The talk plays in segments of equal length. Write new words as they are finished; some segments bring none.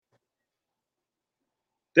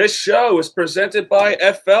This show is presented by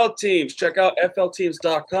FL Teams. Check out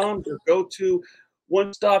flteams.com, your go-to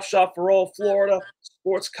one-stop shop for all Florida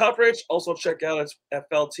sports coverage. Also, check out its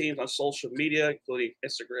FL Teams on social media, including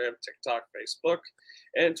Instagram, TikTok, Facebook,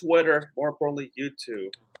 and Twitter. More importantly,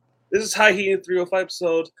 YouTube. This is High Heat 305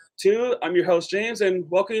 episode 2. I'm your host, James, and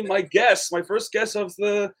welcoming my guest, my first guest of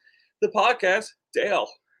the podcast, Dale.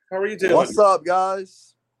 How are you doing? What's up,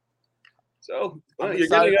 guys? So, I'm you're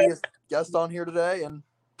excited getting to be a guest on here today, and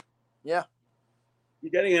yeah. You're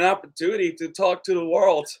getting an opportunity to talk to the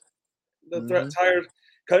world, the entire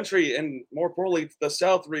country, and more importantly, the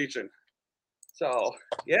South region. So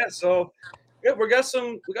we got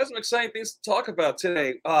some exciting things to talk about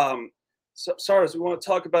today. Sarge, we want to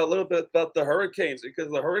talk about a little bit about the Hurricanes,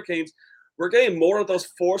 because the Hurricanes, we're getting more of those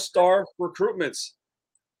 4-star recruitments,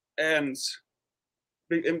 and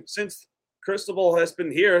since Cristobal has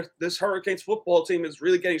been here, this Hurricanes football team is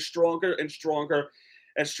really getting stronger and stronger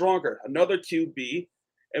and stronger. Another QB,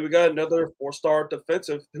 and we got another 4-star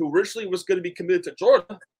defensive who originally was going to be committed to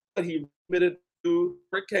Georgia, but he committed to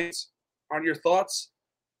Hurricanes. On your thoughts?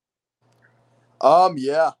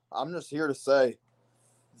 Yeah, I'm just here to say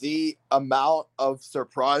the amount of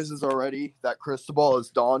surprises already that Cristobal has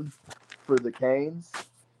done for the Canes,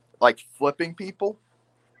 like flipping people.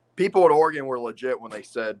 People at Oregon were legit when they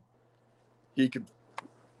said he could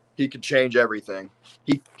change everything.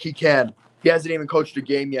 He can. He hasn't even coached a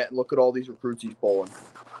game yet, and look at all these recruits he's pulling.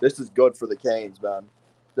 This is good for the Canes, man.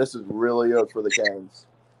 This is really good for the Canes.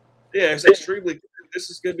 Yeah, it's extremely good. This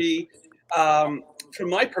is going to be, from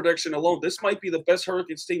my prediction alone, this might be the best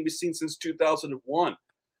Hurricanes team we've seen since 2001.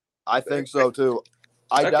 I think so, too.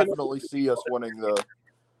 I definitely see us winning the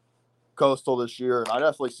Coastal this year, and I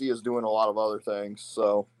definitely see us doing a lot of other things.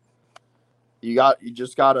 So you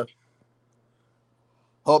just got to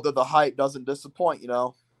hope that the hype doesn't disappoint, you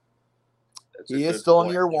know. He is still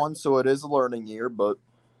in year one, so it is a learning year, but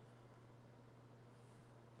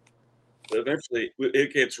eventually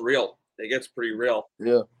it gets real. It gets pretty real.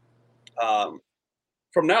 Yeah.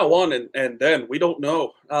 From now on and then we don't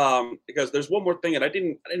know, because there's one more thing, and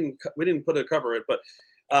we didn't put a cover it, but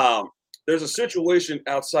there's a situation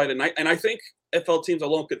outside, and I think FL Teams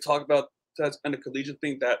alone could talk about that and the collegiate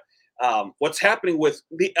thing, that what's happening with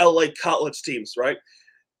the LA college teams, right?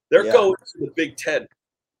 They're going to the Big Ten.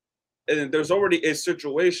 And there's already a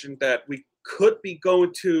situation that we could be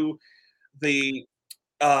going to the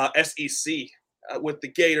SEC with the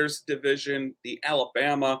Gators division, the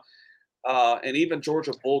Alabama, and even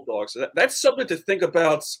Georgia Bulldogs. So that's something to think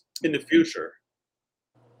about in the future.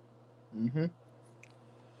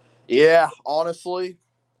 Yeah, honestly,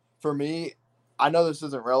 for me, I know this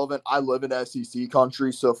isn't relevant. I live in SEC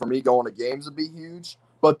country, so for me, going to games would be huge.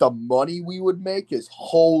 But the money we would make is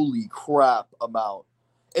holy crap amount.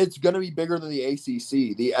 It's going to be bigger than the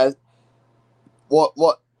ACC.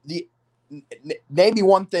 Name me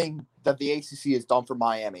one thing that the ACC has done for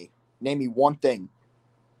Miami. Name me one thing.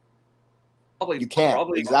 You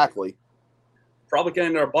can't. Exactly. Probably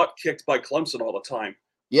getting their butt kicked by Clemson all the time.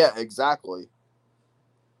 Yeah, exactly.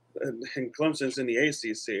 And Clemson's in the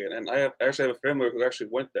ACC, and I actually have a family who actually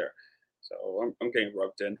went there, so I'm getting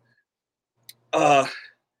rubbed in.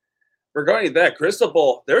 Regarding that,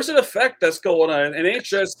 Cristobal, there's an effect that's going on, and it ain't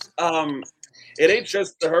just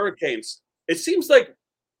the Hurricanes. It seems like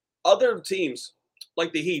other teams,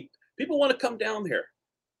 like the Heat, people want to come down here.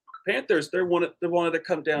 Panthers, they wanted to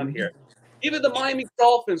come down here. Even the Miami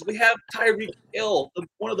Dolphins, we have Tyreek Hill,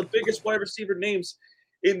 one of the biggest wide receiver names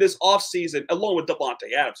in this offseason, along with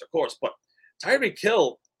Devontae Adams, of course. But Tyreek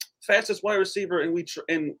Hill, fastest wide receiver, and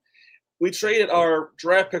we traded our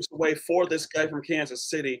draft picks away for this guy from Kansas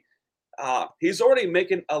City. He's already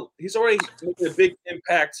making a big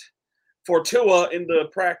impact for Tua in the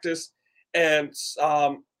practice, and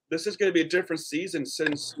this is going to be a different season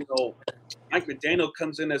since Mike McDaniel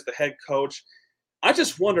comes in as the head coach. I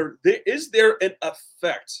just wonder, is there an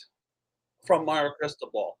effect from Mario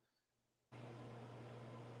Cristobal?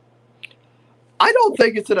 I don't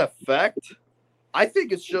think it's an effect. I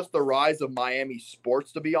think it's just the rise of Miami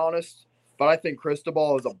sports, to be honest. But I think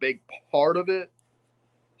Cristobal is a big part of it.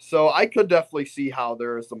 So I could definitely see how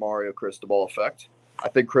there is the Mario Cristobal effect. I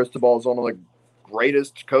think Cristobal is one of the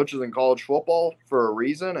greatest coaches in college football for a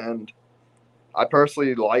reason, and I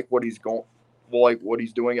personally like what he's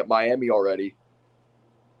doing at Miami already.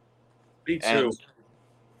 Me too.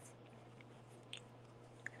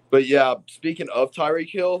 But yeah, speaking of Tyreek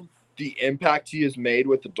Hill, the impact he has made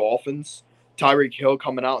with the Dolphins, Tyreek Hill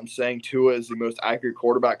coming out and saying Tua is the most accurate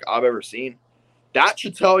quarterback I've ever seen. That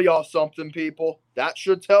should tell y'all something, people. That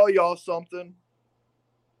should tell y'all something.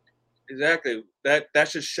 Exactly. That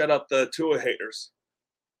should shut up the Tua haters.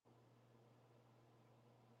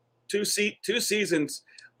 two seasons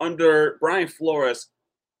under Brian Flores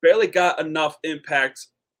barely got enough impact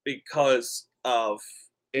because of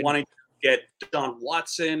wanting to get John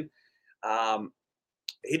Watson.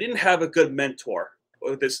 He didn't have a good mentor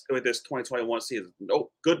with this 2021 season.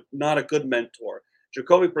 Not a good mentor.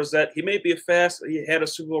 Jacoby Brissett, he may be he had a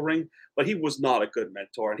Super Bowl ring, but he was not a good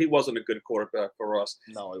mentor, and he wasn't a good quarterback for us.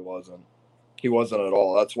 No, he wasn't. He wasn't at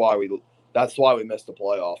all. That's why we missed the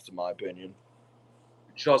playoffs, in my opinion.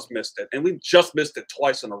 Just missed it, and we just missed it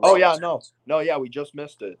twice in a row. Oh yeah, we just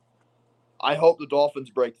missed it. I hope the Dolphins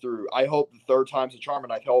break through. I hope the third time's a charm,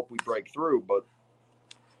 and I hope we break through. But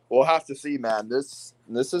we'll have to see, man. This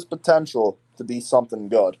is potential to be something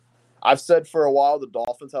good. I've said for a while the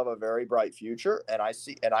Dolphins have a very bright future, and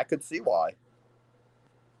I could see why.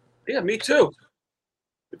 Yeah, me too.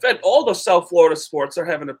 In fact, all the South Florida sports are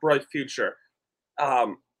having a bright future.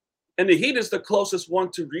 And the Heat is the closest one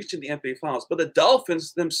to reaching the NBA Finals. But the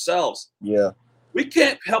Dolphins themselves, we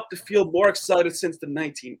can't help to feel more excited since the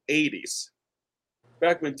 1980s,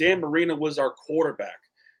 back when Dan Marino was our quarterback.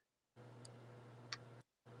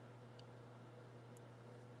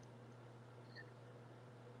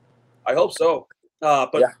 I hope so.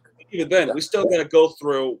 But even then, we still got to go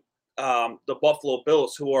through the Buffalo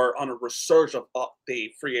Bills, who are on a resurgence of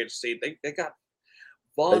the free agency. They got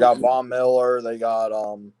Von Miller. They got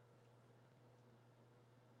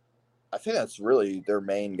I think that's really their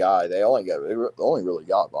main guy. They only really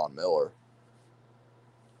got Von Miller.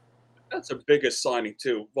 That's the biggest signing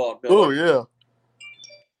too, Von Miller. Oh yeah.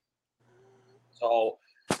 So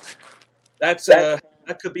that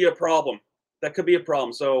could be a problem. That could be a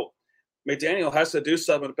problem. So McDaniel has to do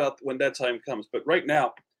something about when that time comes. But right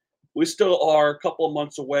now, we still are a couple of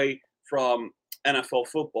months away from NFL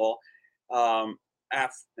football. And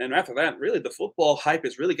after that, really, the football hype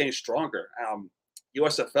is really getting stronger.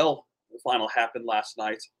 USFL final happened last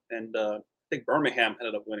night, and I think Birmingham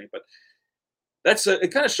ended up winning. But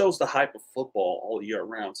it kind of shows the hype of football all year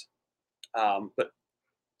round. But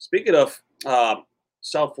speaking of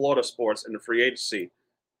South Florida sports and the free agency,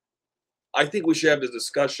 I think we should have this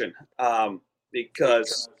discussion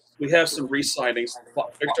because we have some re-signings.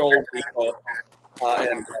 Victor Oladipo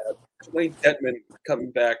and Dwayne Dedmon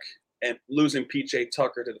coming back and losing P.J.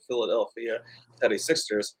 Tucker to the Philadelphia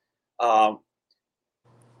 76ers.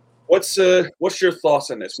 What's your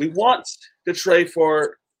thoughts on this? We want to trade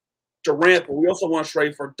for Durant, but we also want to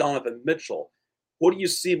trade for Donovan Mitchell. What do you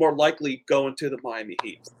see more likely going to the Miami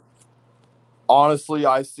Heat? Honestly,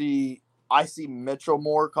 I see Mitchell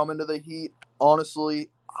more coming to the Heat. Honestly,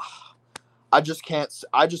 I just can't.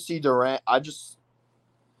 I just see Durant. I just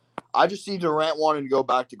see Durant wanting to go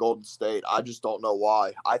back to Golden State. I just don't know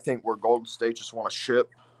why. I think where Golden State just want to ship.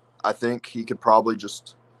 I think he could probably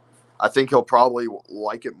I think he'll probably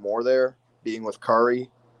like it more there, being with Curry,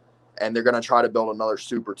 and they're going to try to build another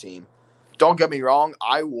super team. Don't get me wrong.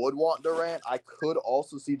 I would want Durant. I could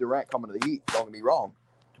also see Durant coming to the Heat. Don't get me wrong.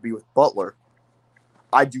 To be with Butler.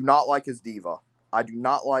 I do not like his diva. I do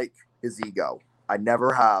not like his ego. I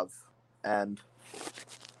never have. And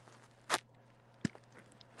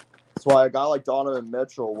that's why a guy like Donovan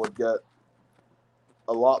Mitchell would get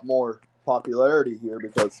a lot more popularity here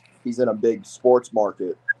because he's in a big sports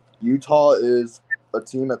market. Utah is a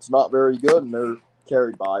team that's not very good, and they're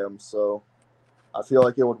carried by him. So I feel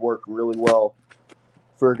like it would work really well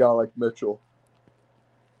for a guy like Mitchell.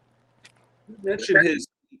 You mentioned his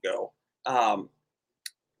ego.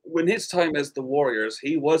 When his time as the Warriors,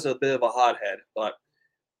 he was a bit of a hothead. But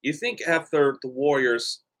you think after the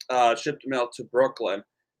Warriors shipped him out to Brooklyn,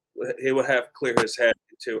 he would have cleared his head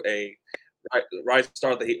into a rising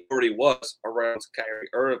star that he already was around Kyrie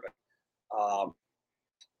Irving.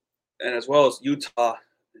 And as well as Utah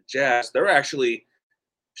Jazz, they're actually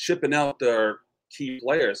shipping out their key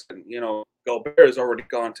players. And, Gobert has already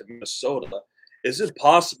gone to Minnesota. Is it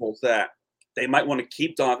possible that they might want to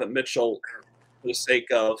keep Donovan Mitchell for the sake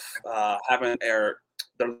of having their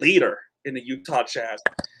leader in the Utah Jazz?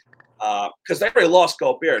 Because they already lost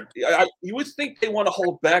Gobert. You would think they want to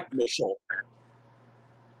hold back Mitchell.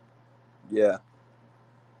 Yeah.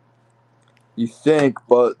 You think,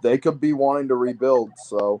 but they could be wanting to rebuild,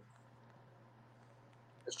 so.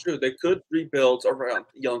 It's true. They could rebuild around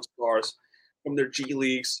young stars from their G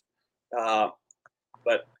Leagues. But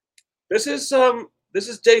this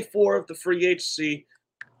is day 4 of the free agency.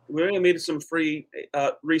 We only made some free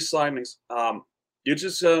re-signings. You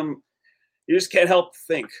just can't help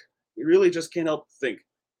think. You really just can't help think.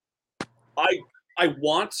 I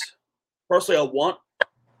want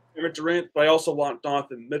Kevin Durant, but I also want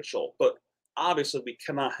Donovan Mitchell. But obviously, we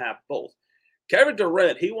cannot have both. Kevin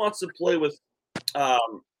Durant, he wants to play with.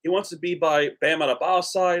 He wants to be by Bam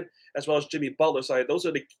Adebayo's side, as well as Jimmy Butler side, those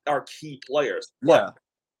are our key players. Yeah.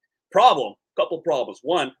 But couple problems.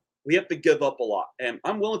 One, we have to give up a lot, and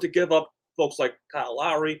I'm willing to give up folks like Kyle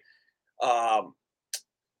Lowry,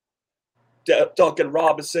 Duncan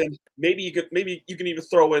Robinson. Maybe you can even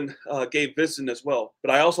throw in Gabe Vincent as well.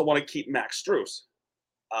 But I also want to keep Max Strus.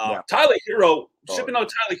 Tyler Hero, shipping out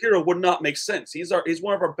Tyler Hero would not make sense. He's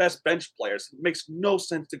one of our best bench players. It makes no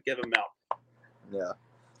sense to give him out. Yeah,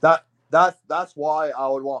 that's why I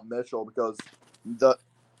would want Mitchell, because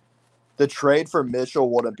the trade for Mitchell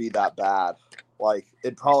wouldn't be that bad. Like,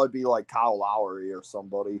 it'd probably be like Kyle Lowry or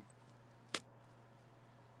somebody.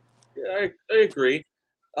 Yeah, I agree.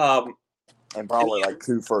 And probably like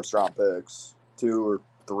 2 first-round picks, 2 or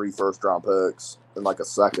 3 first-round picks, and like a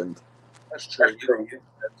second. That's true. You get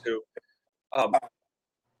that too.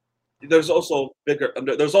 There's also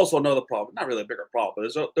another problem. Not really a bigger problem,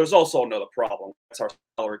 but there's also another problem. That's our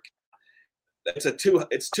salary cap.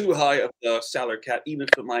 It's too high of the salary cap, even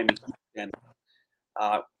for Miami. And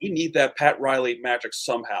we need that Pat Riley magic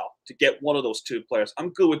somehow to get one of those 2 players. I'm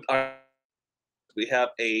good with. We have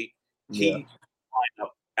a key lineup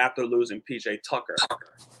after losing PJ Tucker.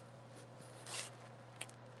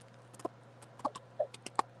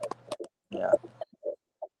 Yeah.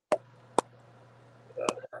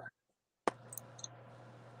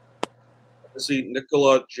 See,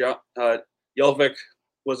 Nikola Jovic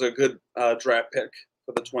was a good draft pick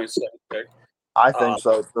for the 22nd pick. I think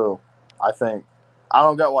so too. I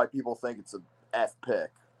don't get why people think it's an F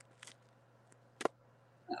pick.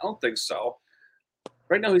 I don't think so.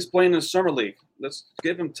 Right now, he's playing in the summer league. Let's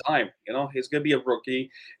give him time. He's going to be a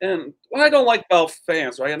rookie. And what I don't like about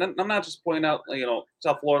fans, right? And I'm not just pointing out,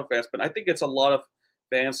 South Florida fans, but I think it's a lot of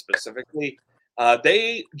fans specifically.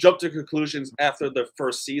 They jumped to conclusions after the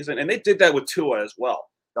first season, and they did that with Tua as well.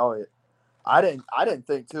 Oh yeah, I didn't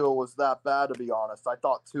think Tua was that bad, to be honest. I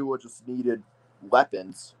thought Tua just needed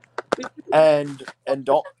weapons, and I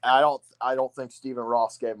don't think Stephen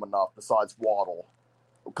Ross gave him enough besides Waddle,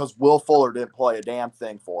 because Will Fuller didn't play a damn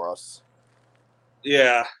thing for us.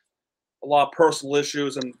 Yeah, a lot of personal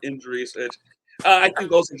issues and injuries. I think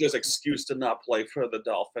those are just excuse to not play for the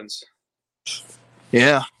Dolphins.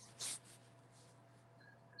 Yeah.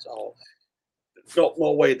 So,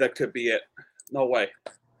 no way that could be it. No way.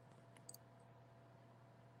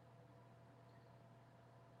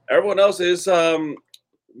 Everyone else is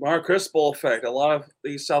Mark Cristobal effect. A lot of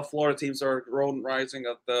these South Florida teams are rising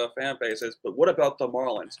of the fan bases. But what about the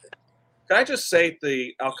Marlins? Can I just say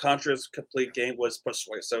the Alcantara's complete game was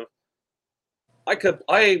persuasive?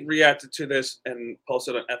 I reacted to this and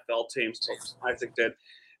posted on FL Teams. So Isaac did.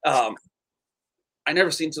 I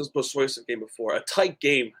never seen such a persuasive game before. A tight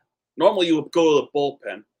game. Normally you would go to the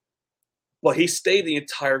bullpen, but he stayed the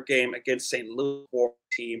entire game against St. Louis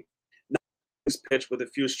team. His pitch with a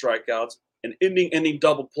few strikeouts, an ending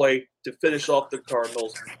double play to finish off the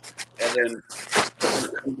Cardinals, and then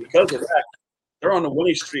because of that, they're on a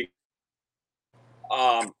winning streak.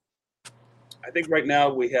 I think right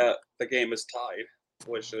now the game is tied,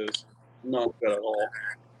 which is not good at all.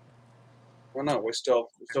 Well, no, we're still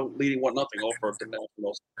leading 1-0 over the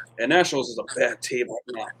Nationals, and Nationals is a bad team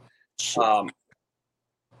right now.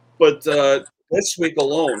 But this week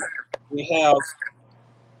alone, we have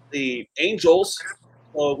the Angels.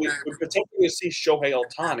 We potentially see Shohei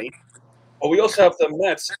Ohtani, but we also have the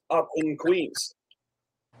Mets up in Queens.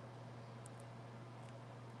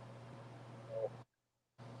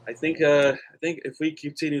 I think if we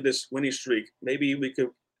continue this winning streak, maybe we could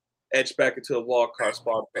edge back into the wild card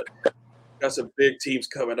spot. But got some big teams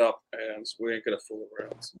coming up, and we ain't gonna fool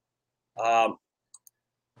around.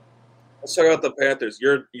 Let's talk about the Panthers.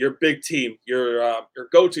 Your big team, your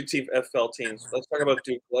go-to team, FL teams. Let's talk about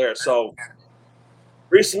Duke Blair. So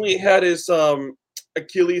recently he had his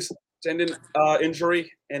Achilles tendon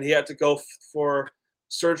injury, and he had to go for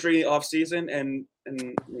surgery off season. And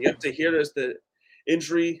you have to hear this: the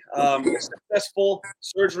injury, successful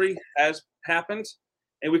surgery has happened,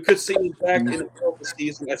 and we could see him back in the middle of the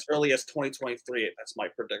season as early as 2023. That's my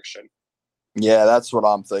prediction. Yeah, that's what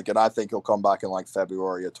I'm thinking. I think he'll come back in like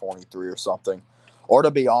February of 23 or something. Or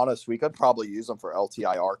to be honest, we could probably use him for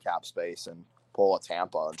LTIR cap space and pull a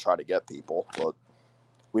Tampa and try to get people. But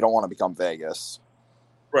we don't want to become Vegas.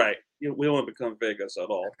 Right. We don't want to become Vegas at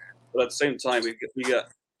all. But at the same time,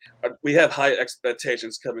 we have high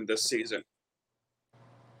expectations coming this season.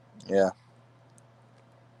 Yeah.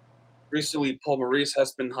 Recently, Paul Maurice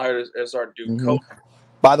has been hired as our Duke coach.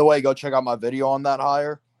 By the way, go check out my video on that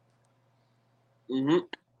hire. And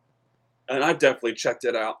I definitely checked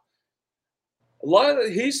it out.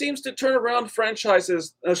 He seems to turn around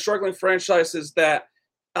franchises, struggling franchises that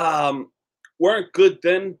weren't good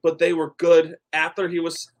then, but they were good after he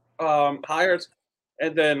was hired.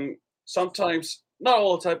 And then sometimes, not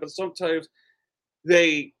all the time, but sometimes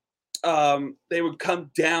they would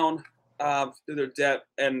come down to their debt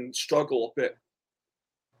and struggle a bit.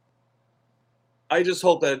 I just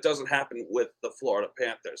hope that it doesn't happen with the Florida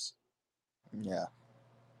Panthers. Yeah.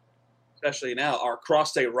 Especially now, our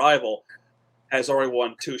cross-state rival has already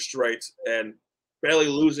won 2 straight and barely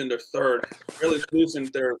losing their third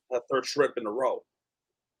trip in a row.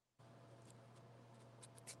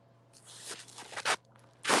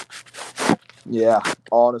 Yeah,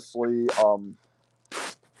 honestly,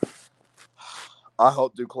 I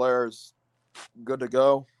hope Duclair is good to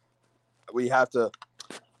go. We have to.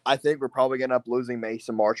 I think we're probably going to end up losing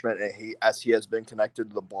Mason Marchment, as he has been connected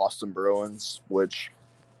to the Boston Bruins, which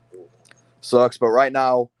sucks. But right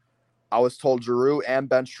now, I was told Giroux and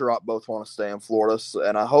Ben Sherratt both want to stay in Florida,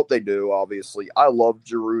 and I hope they do, obviously. I love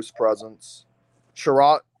Giroux's presence.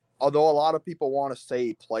 Sherratt, although a lot of people want to say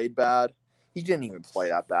he played bad, he didn't even play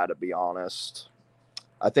that bad, to be honest.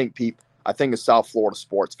 I think the South Florida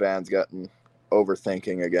sports fans getting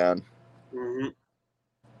overthinking again. Mm-hmm.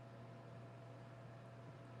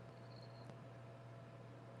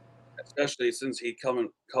 Especially since he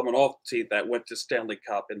coming off the team that went to Stanley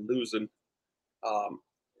Cup and losing,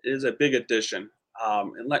 is a big addition.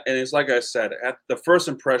 And it's like I said, at the first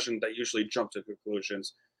impression, they usually jump to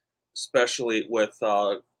conclusions, especially with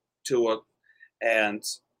Tua, and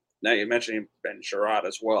now you're mentioning Ben Sherratt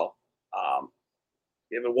as well.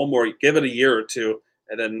 Give it a year or two,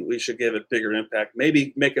 and then we should give it bigger impact.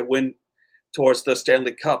 Maybe make a win towards the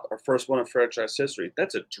Stanley Cup, our first one in franchise history.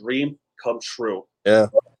 That's a dream come true. Yeah.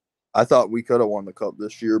 I thought we could have won the cup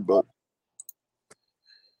this year, but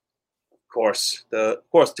of course,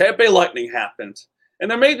 Tampa Bay Lightning happened, and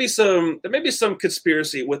there may be some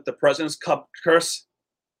conspiracy with the President's Cup curse.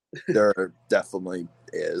 There definitely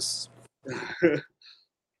is.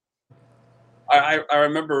 I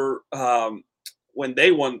remember when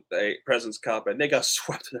they won the President's Cup and they got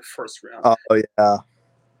swept in the first round. Oh yeah,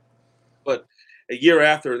 but a year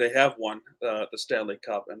after they have won the Stanley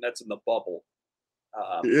Cup, and that's in the bubble.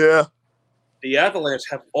 Yeah. The Avalanche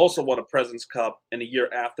have also won a President's Cup in a year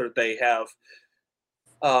after they have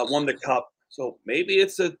won the Cup. So maybe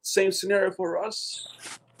it's the same scenario for us.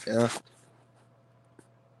 Yeah.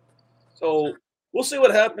 So we'll see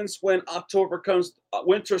what happens when October comes.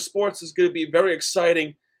 Winter sports is going to be very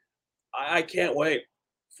exciting. I can't wait.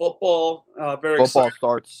 Football, Football exciting.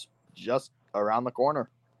 Starts just around the corner.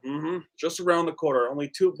 Mm-hmm. Just around the corner, only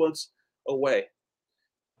 2 months away.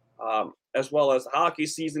 As well as the hockey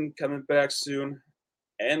season coming back soon,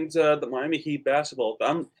 and the Miami Heat basketball.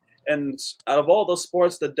 And out of all those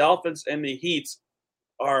sports, the Dolphins and the Heat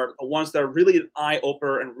are the ones that are really an eye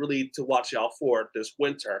opener and really to watch out for this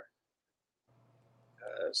winter.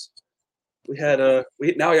 We have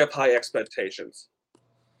high expectations.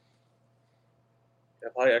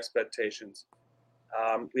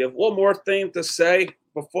 We have one more thing to say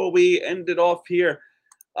before we end it off here.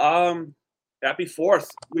 Happy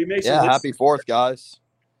 4th. Happy 4th, guys.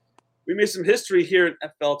 We made some history here in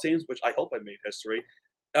FL Teams, which I hope I made history.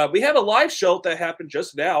 We have a live show that happened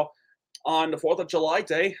just now on the 4th of July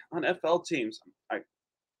day on FL Teams. I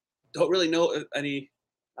don't really know any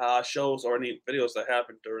shows or any videos that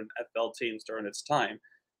happened during FL Teams during its time.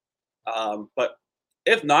 But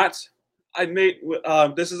if not,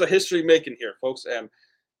 this is a history making here, folks. And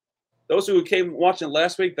those who came watching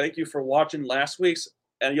last week, thank you for watching last week's.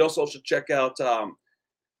 And you also should check out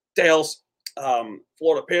Dale's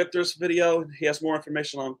Florida Panthers video. He has more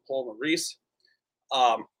information on Paul Maurice.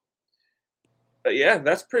 But yeah,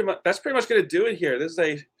 that's pretty much going to do it here. This is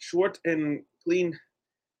a short and clean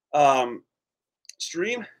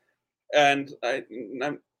stream, and I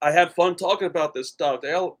had fun talking about this stuff.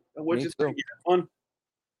 Dale, what did you think? You had fun?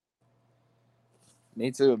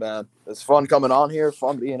 Me too, man. It's fun coming on here.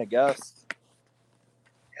 Fun being a guest.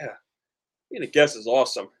 Yeah. Being a guest is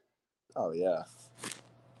awesome. Oh yeah.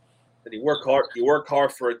 And you work hard. You work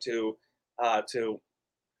hard for it to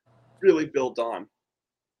really build on.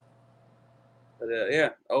 But yeah.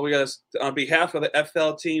 Oh, we got on behalf of the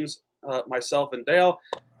FL teams, myself and Dale.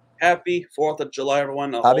 Happy 4th of July,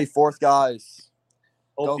 everyone. Happy 4th, guys.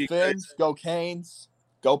 Go guys... Fins, go Canes,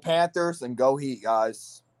 go Panthers, and go Heat,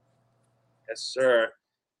 guys. Yes, sir.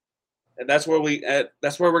 And that's where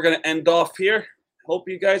we're going to end off here. Hope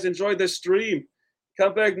you guys enjoyed this stream.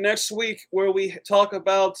 Come back next week where we talk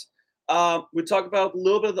about a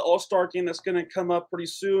little bit of the All-Star game that's going to come up pretty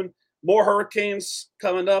soon. More Hurricanes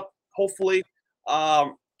coming up, hopefully.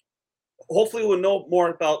 Hopefully we'll know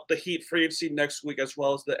more about the Heat free agency next week as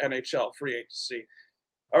well as the NHL free agency.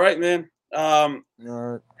 All right, man. All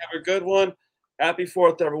right. Have a good one. Happy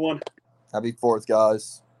 4th, everyone. Happy 4th,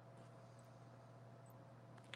 guys.